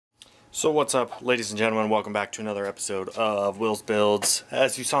So what's up, ladies and gentlemen, welcome back to another episode of Will's Builds.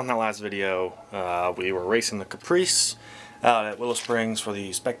 As you saw in that last video, we were racing the Caprice out at Willow Springs for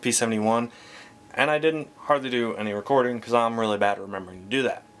the Spec P71, and I didn't hardly do any recording because I'm really bad at remembering to do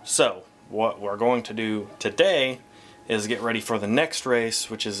that. So what we're going to do today is get ready for the next race,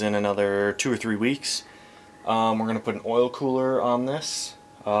 which is in another 2 or 3 weeks. We're going to put an oil cooler on this.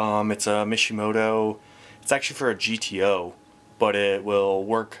 It's a Mishimoto. It's actually for a GTO, but it will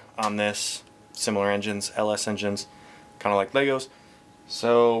work on this. Similar engines, LS engines, kind of like Legos.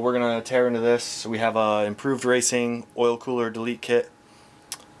 So we're gonna tear into this. We have a improved racing oil cooler delete kit,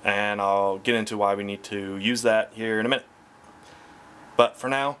 and I'll get into why we need to use that here in a minute. But for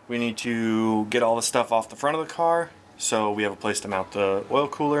now, we need to get all the stuff off the front of the car, so we have a place to mount the oil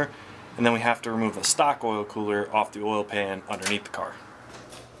cooler, and then we have to remove the stock oil cooler off the oil pan underneath the car.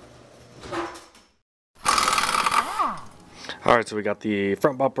 Alright, so we got the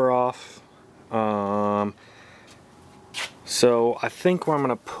front bumper off. So I think where I'm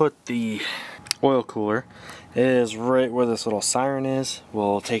going to put the oil cooler is right where this little siren is.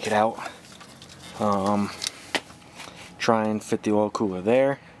 We'll take it out. Try and fit the oil cooler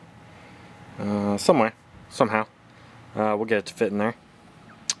there. Somewhere. Somehow. We'll get it to fit in there.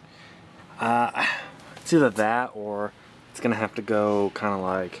 It's either that or it's going to have to go kind of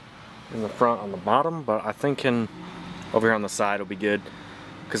like in the front on the bottom, but I think over here on the side will be good,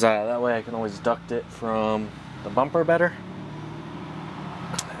 because that way I can always duct it from the bumper better.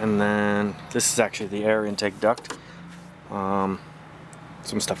 And then this is actually the air intake duct. Some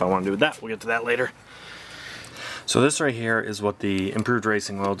stuff I want to do with that. We'll get to that later. So this right here is what the improved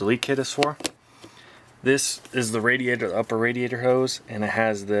racing oil delete kit is for. This is the radiator, the upper radiator hose, and it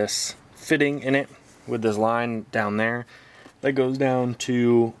has this fitting in it with this line down there that goes down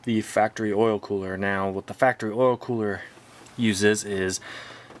to the factory oil cooler. Now what the factory oil cooler uses is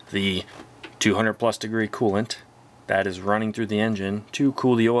the 200+ degree coolant that is running through the engine to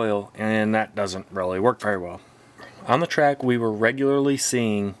cool the oil, and that doesn't really work very well. On the track we were regularly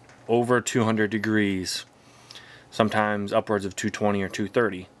seeing over 200 degrees, sometimes upwards of 220 or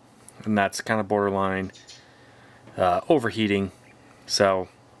 230, and that's kind of borderline overheating. So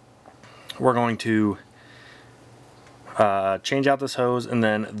we're going to change out this hose, and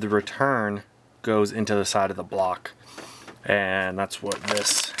then the return goes into the side of the block, and that's what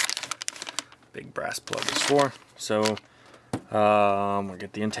this big brass plug is for. So we'll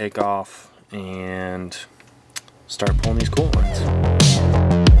get the intake off and start pulling these coolant lines.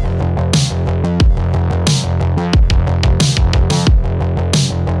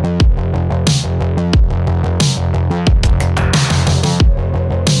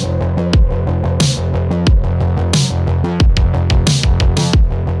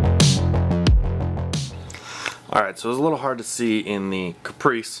 Alright, so it's a little hard to see in the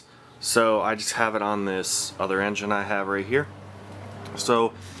Caprice, so I just have it on this other engine I have right here.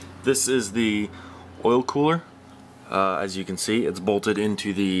 So this is the oil cooler. As you can see, it's bolted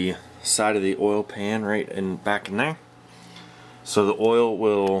into the side of the oil pan right back in there. So the oil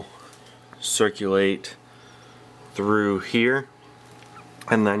will circulate through here,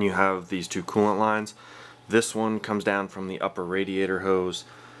 and then you have these two coolant lines. This one comes down from the upper radiator hose.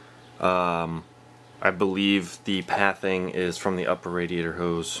 I believe the pathing is from the upper radiator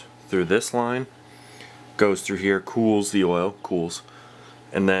hose through this line, goes through here, cools the oil,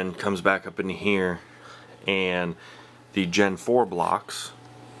 and then comes back up into here, and the Gen 4 blocks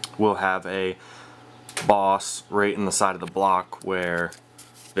will have a boss right in the side of the block where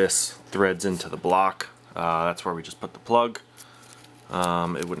this threads into the block. That's where we just put the plug.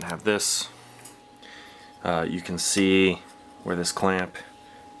 It wouldn't have this. You can see where this clamp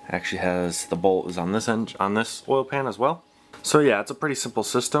actually has the bolt is on this end, on this oil pan as well. So yeah, it's a pretty simple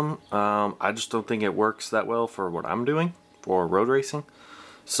system. I just don't think it works that well for what I'm doing for road racing.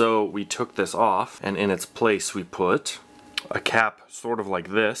 So we took this off, and in its place we put a cap sort of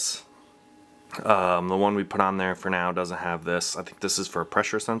like this. The one we put on there for now doesn't have this. I think this is for a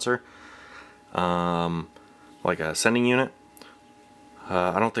pressure sensor, like a sending unit.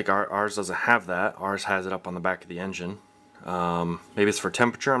 I don't think ours doesn't have that. Ours has it up on the back of the engine. Maybe it's for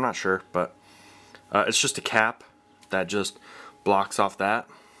temperature, I'm not sure, but it's just a cap that just blocks off that.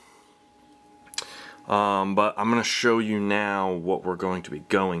 But I'm going to show you now what we're going to be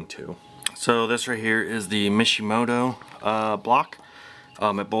going to. So this right here is the Mishimoto block.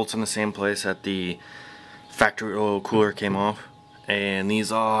 It bolts in the same place that the factory oil cooler came off, and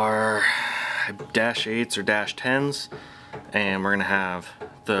these are -8s or -10s, and we're going to have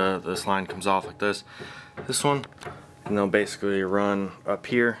this line comes off like this. This one, and they'll basically run up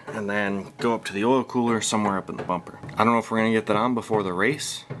here and then go up to the oil cooler somewhere up in the bumper. I don't know if we're gonna get that on before the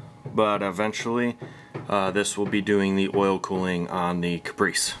race, but eventually this will be doing the oil cooling on the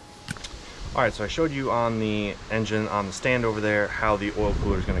Caprice. Alright, so I showed you on the engine on the stand over there how the oil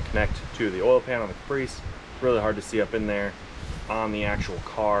cooler is going to connect to the oil pan on the Caprice. It's really hard to see up in there on the actual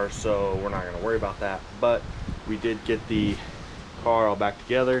car, so we're not going to worry about that. But we did get the car all back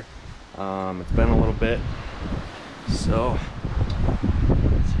together. It's been a little bit, so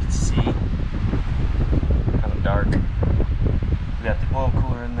as you can see, kind of dark. We got the oil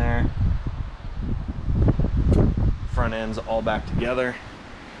cooler in there. Front end's all back together.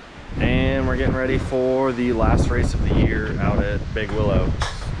 And we're getting ready for the last race of the year out at Big Willow.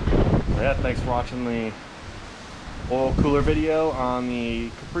 So yeah, thanks for watching the oil cooler video on the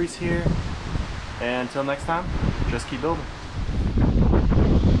Caprice here. And until next time, just keep building.